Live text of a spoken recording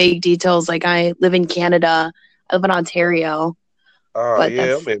vague details. Like I live in Canada, I live in Ontario, Oh but yeah,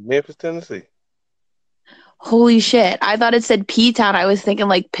 that's I'm in Memphis, Tennessee. holy shit. I thought it said P Town. I was thinking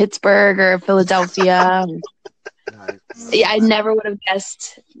like Pittsburgh or Philadelphia. Yeah, I never would have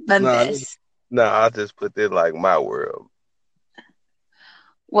guessed Nah, Memphis. nah, I just put it like my world.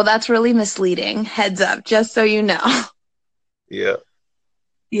 Well, that's really misleading. Heads up, just so you know. Yeah,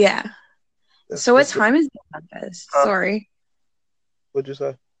 Yeah. that's So what what's up. time is it in Memphis? Huh? Sorry. What'd you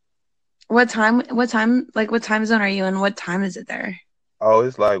say? What time zone are you in? What time is it there? Oh,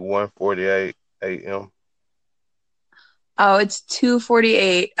 it's like 1:48 a.m. Oh, it's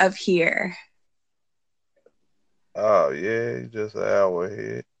 2:48 of here. Oh yeah, you just an hour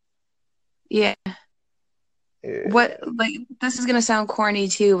ahead. Yeah. What Yeah. like this is gonna sound corny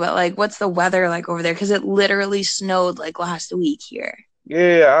too, but like what's the weather like over there? Because it literally snowed like last week here.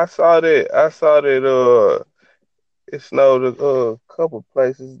 Yeah, I saw that. I saw that. It snowed a couple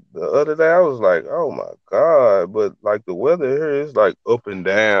places the other day. I was like, oh my God. But like the weather here is like up and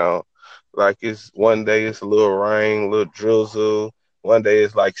down. Like it's one day it's a little rain, a little drizzle. One day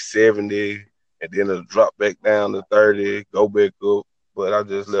it's like 70, and then it'll drop back down to 30, go back up. But I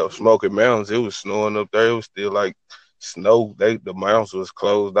just left Smoky Mountains. It was snowing up there. It was still like snow. The mountains was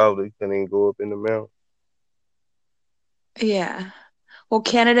closed out. They couldn't even go up in the mountain. Yeah. Well,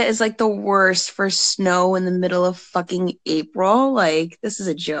 Canada is like the worst for snow in the middle of fucking April. Like, this is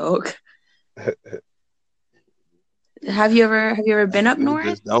a joke. Have you ever been up It north?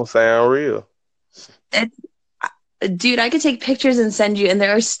 just don't sound real. It's dude, I could take pictures and send you, and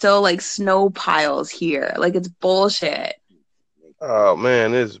there are still like snow piles here. Like it's bullshit. Oh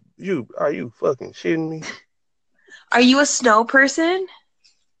man, this you are you fucking shitting me? Are you a snow person?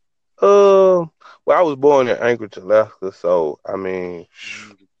 Well, I was born in Anchorage, Alaska, so I mean,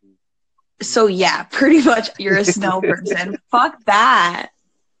 So yeah, pretty much you're a snow person. Fuck that.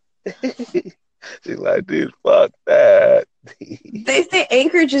 she like this. Fuck that. They say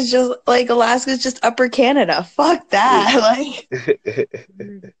Anchorage is just like Alaska's just upper Canada. Fuck that. Like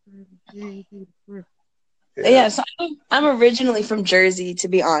Yeah, yeah, so I'm originally from Jersey, to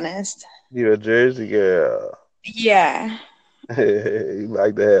be honest. you a Jersey girl. Yeah. You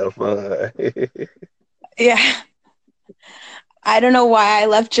like to have fun. Yeah. I don't know why I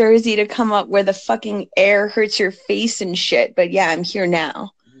left Jersey to come up where the fucking air hurts your face and shit, but yeah, I'm here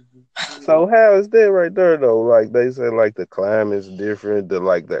now. So how is that right there though? Like they say, like the climate's different. The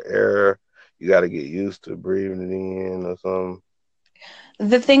like the air, you got to get used to breathing it in or something.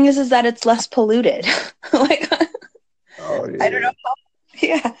 The thing is that it's less polluted. Like Oh I don't yeah. know.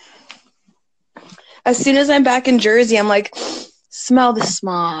 Yeah. As soon as I'm back in Jersey, I'm like, smell the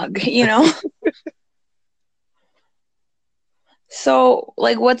smog, you know? So,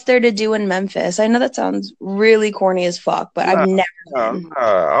 like, what's there to do in Memphis? I know that sounds really corny as fuck, but I've Nah, never nah. been.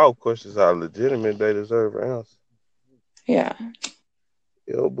 All questions are legitimate. They deserve an answer. Yeah.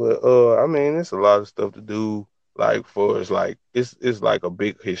 Yeah, but I mean, it's a lot of stuff to do. Like for it's like it's like a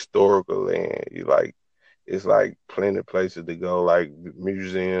big historical land. You like it's like plenty of places to go, like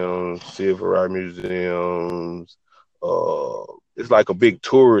museums, civil rights museums. It's like a big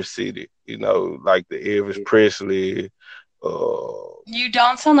tourist city. You know, like the Elvis Presley. Uh, You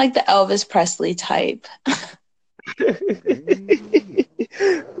don't sound like the Elvis Presley type.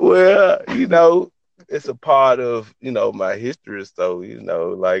 well, it's a part of my history. So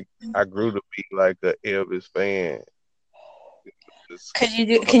like I grew to be like a Elvis fan. It's-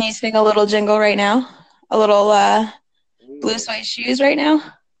 Can you sing a little jingle right now? A little blue suede shoes right now?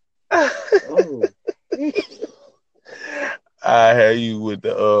 I have you with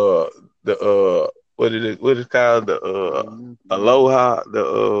the what is called the Aloha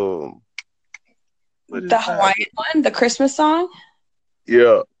what is The it called? Hawaiian one, the Christmas song?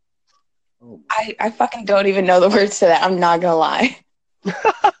 Yeah. I fucking don't even know the words to that. I'm not gonna lie. But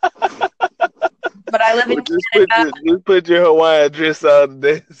I live in Well, Canada. just put your Hawaiian dress on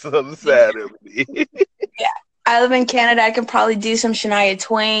the side of me. Yeah. I live in Canada. I could probably do some Shania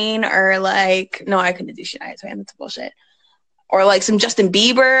Twain or like no, I couldn't do Shania Twain. That's bullshit. Or like some Justin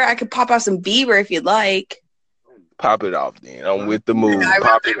Bieber. I could pop out some Bieber if you'd like. Pop it off then. I'm with the No, move.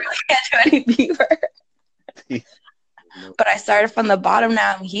 Pop I it really can't do any Bieber. off. But I started from the bottom.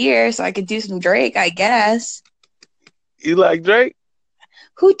 Now I'm here, so I could do some Drake, I guess. You like Drake?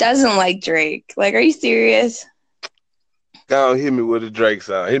 Who doesn't like Drake? Like, are you serious? Go on, hit me with a Drake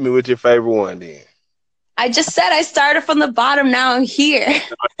song. Hit me with your favorite one then. I just said I started from the bottom. Now I'm here.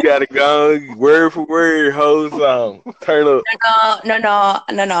 You gotta go word for word, whole song. Turn up.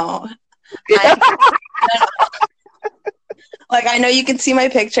 No. I'm like I know you can see my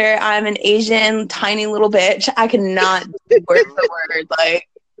picture. I'm an Asian tiny little bitch. I cannot do word for word. Like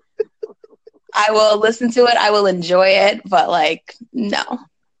I will listen to it. I will enjoy it. But like, no.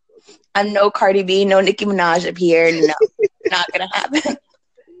 I'm no Cardi B, no Nicki Minaj up here. No, not gonna happen.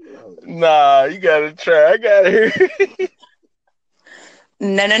 Nah, you gotta try. I gotta hear it.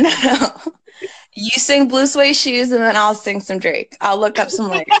 No. You sing Blue Suede Shoes and then I'll sing some Drake. I'll look up some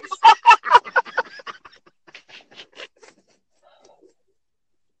lyrics.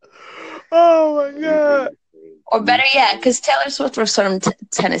 Oh my god. Or better yet, because Taylor Swift was from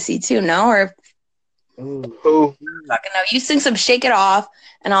Tennessee too, no? Or Who? fucking no. You sing some Shake It Off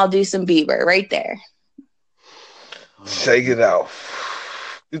and I'll do some Bieber right there. Shake it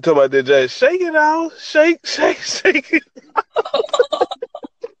off. You talking about that jazz? Shake it off. Shake it.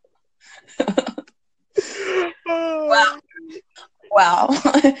 Wow. Wow.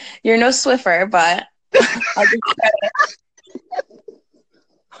 You're no Swiffer, but I'll give you credit.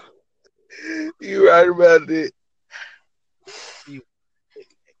 You right about it.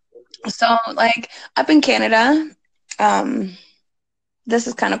 So, like, up in Canada, this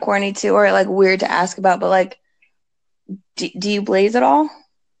is kind of corny too, or like weird to ask about, but like, do you blaze at all?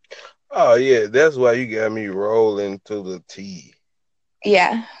 Oh yeah, that's why you got me rolling to the T.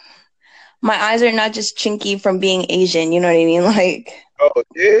 Yeah. My eyes are not just chinky from being Asian, you know what I mean? Like, Oh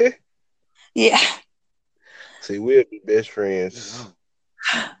yeah. yeah. See, we'll be best friends.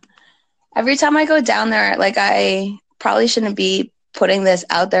 Every time I go down there, like, I probably shouldn't be putting this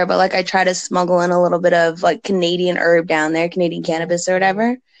out there, but like, I try to smuggle in a little bit of like Canadian herb down there, Canadian cannabis or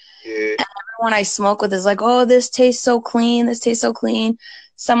whatever. Yeah. Everyone I smoke with is like, oh, this tastes so clean. This tastes so clean.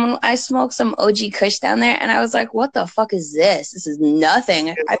 I smoked some OG Kush down there, and I was like, what the fuck is this? This is nothing.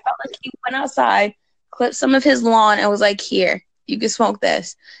 I felt like he went outside, clipped some of his lawn, and was like, here, you can smoke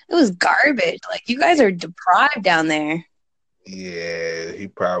this. It was garbage. Like, you guys are deprived down there. Yeah, he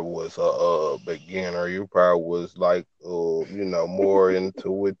probably was a beginner. You probably was like, more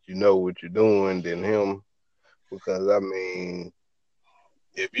into what you're doing than him. Because I mean,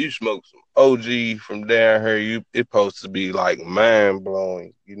 if you smoke some OG from down here, it's supposed to be like mind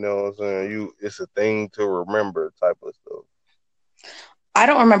blowing. You know what I'm saying? It's a thing to remember type of stuff. I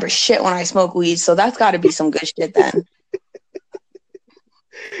don't remember shit when I smoke weed, so that's got to be some good shit then.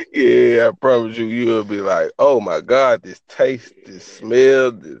 Yeah, I promise you, you'll be like, oh my God, this taste, this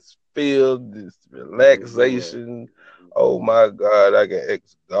smell, this feel, this relaxation. Oh my God, I can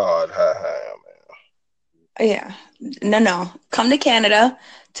ex God how high I am. Yeah. No. Come to Canada,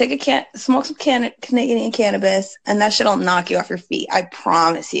 smoke some Canadian cannabis, and that shit'll knock you off your feet. I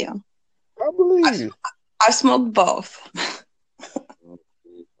promise you. I believe you. I smoked both.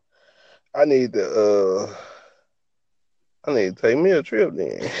 I need to take me a trip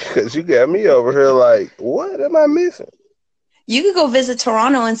then, because you got me over here like, what am I missing? You could go visit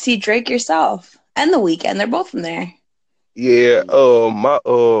Toronto and see Drake yourself. And The Weeknd. They're both from there. Yeah, my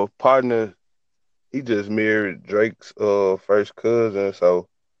partner, he just married Drake's first cousin, so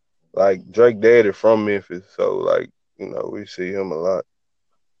like Drake daddy from Memphis, so like, we see him a lot.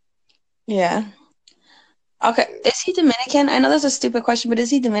 Yeah. Okay. Is he Dominican? I know that's a stupid question, but is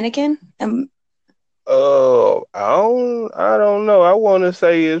he Dominican? I don't know. I want to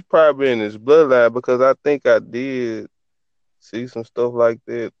say it's probably in his bloodline because I think I did see some stuff like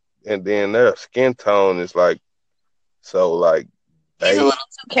that, and then their skin tone is like so like He's a beige. little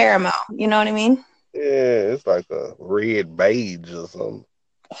too caramel. You know what I mean? Yeah, it's like a red beige or something.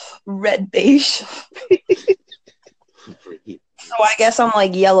 Red beige. So I guess I'm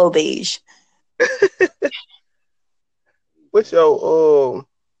like yellow beige. What's your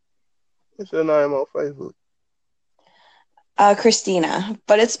what's your name on Facebook? Christina,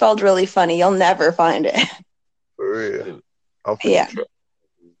 but it's spelled really funny. You'll never find it. For real, I'm finna Yeah. try.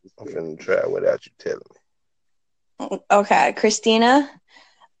 I'm finna try without you telling me. Okay, Christina.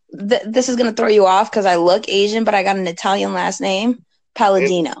 This is gonna throw you off because I look Asian, but I got an Italian last name, And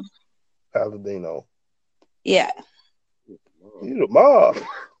Palladino. Palladino. Yeah, You the mob.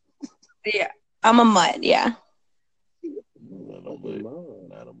 yeah. I'm a mutt. Yeah,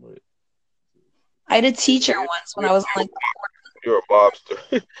 I had a teacher once when I was like, You're a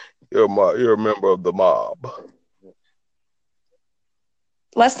mobster. You're a mob. You're a member of the mob.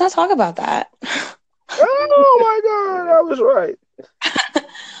 let's not talk about that. Oh my God, I was right.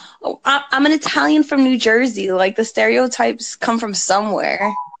 Oh, I'm an Italian from New Jersey. Like the stereotypes come from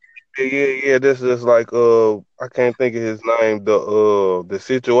somewhere. Yeah. This is like I can't think of his name. The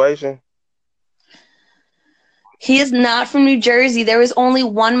situation. He is not from New Jersey. There was only two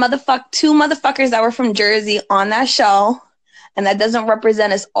motherfuckers that were from Jersey on that show, and that doesn't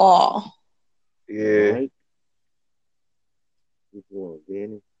represent us all. Yeah. Oh,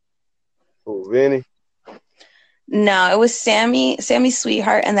 Vinny. No, it was Sammy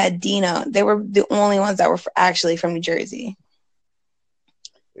Sweetheart, and that Dino. They were the only ones that were actually from New Jersey.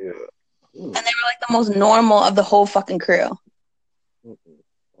 Yeah. And they were like the most normal of the whole fucking crew.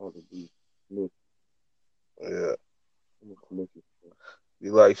 Yeah.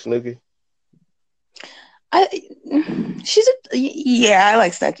 You like Snooki? I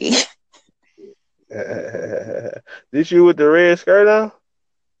like Snooki. Did she with the red skirt on?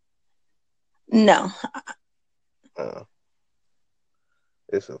 No.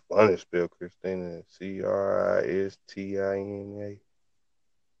 It's a funny spell, Christina. Christina.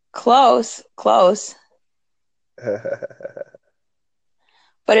 Close.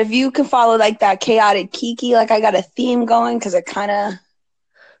 But if you can follow like that chaotic Kiki, like I got a theme going because it kind of.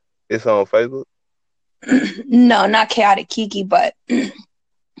 It's on Facebook? No, not chaotic Kiki, but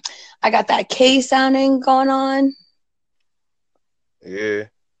I got that K sounding going on. Yeah.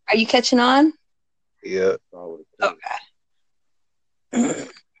 Are you catching on? Yeah. Okay. And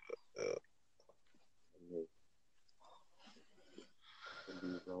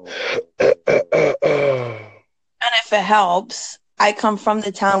if it helps, I come from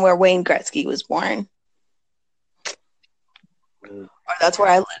the town where Wayne Gretzky was born. Or that's where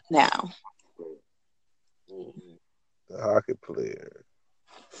I live now. The hockey player.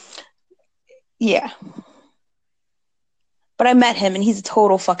 Yeah. But I met him and he's a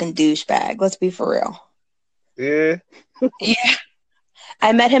total fucking douchebag. Let's be for real. Yeah. Yeah.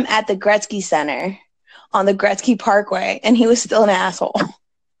 I met him at the Gretzky Center on the Gretzky Parkway and he was still an asshole.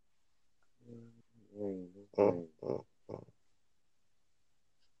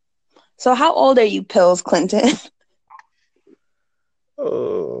 So how old are you, Pills Clinton?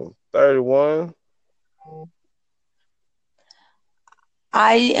 31.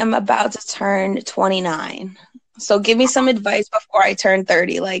 I am about to turn 29. So give me some advice before I turn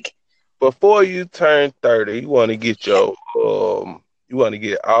 30. Like, before you turn 30, you want to get your you want to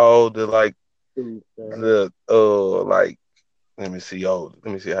get all the like the like let me see how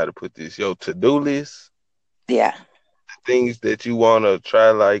to put this. Your to-do list. Yeah. Things that you want to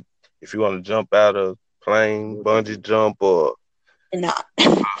try, like if you want to jump out of plane, bungee jump, or Not. I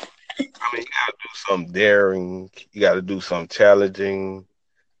mean, you gotta do something daring. You gotta do something challenging.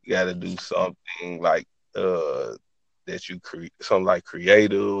 You gotta do something like that you create, something like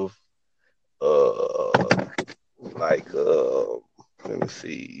creative. Uh, like let me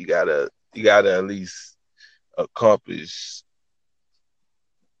see. You gotta at least accomplish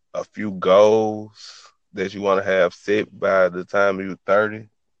a few goals that you want to have set by the time you're 30.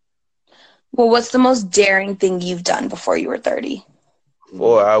 Well, what's the most daring thing you've done before you were 30?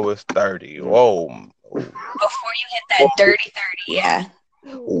 Before I was 30. Whoa. Before you hit that dirty 30, yeah.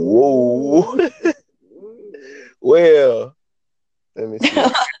 Whoa. Well, let me see.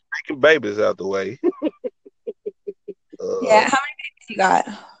 Taking babies out the way. Yeah, how many babies you got?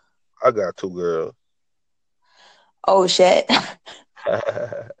 I got 2 girls. Oh, shit.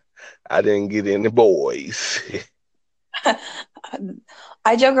 I didn't get any boys.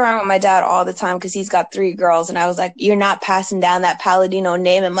 I joke around with my dad all the time because he's got 3 girls, and I was like, "You're not passing down that Palladino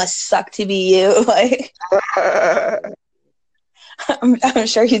name. It must suck to be you." Like, I'm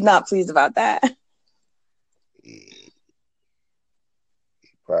sure he's not pleased about that. He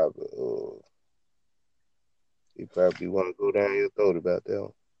probably want to go down your throat about that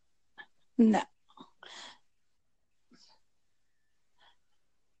one. No.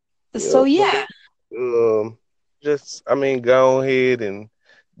 So Yeah, yeah. just I mean, go ahead and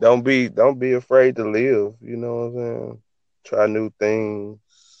don't be afraid to live. You know what I'm saying? Try new things.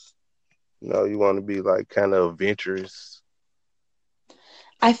 You want to be like kind of adventurous.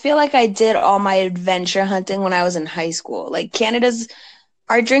 I feel like I did all my adventure hunting when I was in high school. Like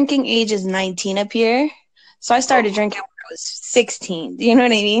our drinking age is 19 up here. So I started drinking when I was 16. Do you know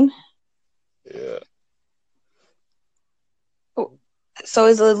what I mean? Yeah. So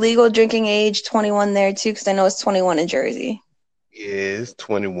is the legal drinking age 21 there too? Because I know it's 21 in Jersey. Yeah, it's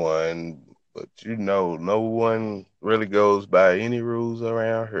 21, but no one really goes by any rules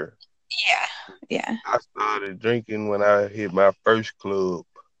around here. Yeah. I started drinking when I hit my first club,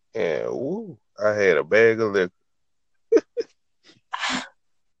 and I had a bag of liquor.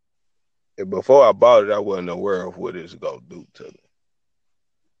 And before I bought it, I wasn't aware of what it's gonna do to me.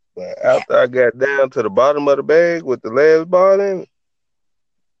 But after I got down to the bottom of the bag with the last bottle in it,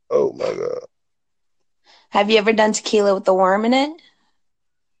 oh my God. Have you ever done tequila with the worm in it?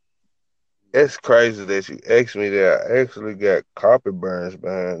 It's crazy that you asked me that. I actually got carpet burns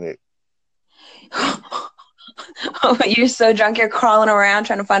behind it. Oh, you're so drunk you're crawling around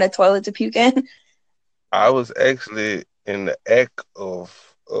trying to find a toilet to puke in? I was actually in the act of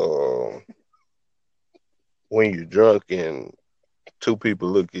when you're drunk and two people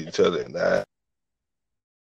look at each other in the eye.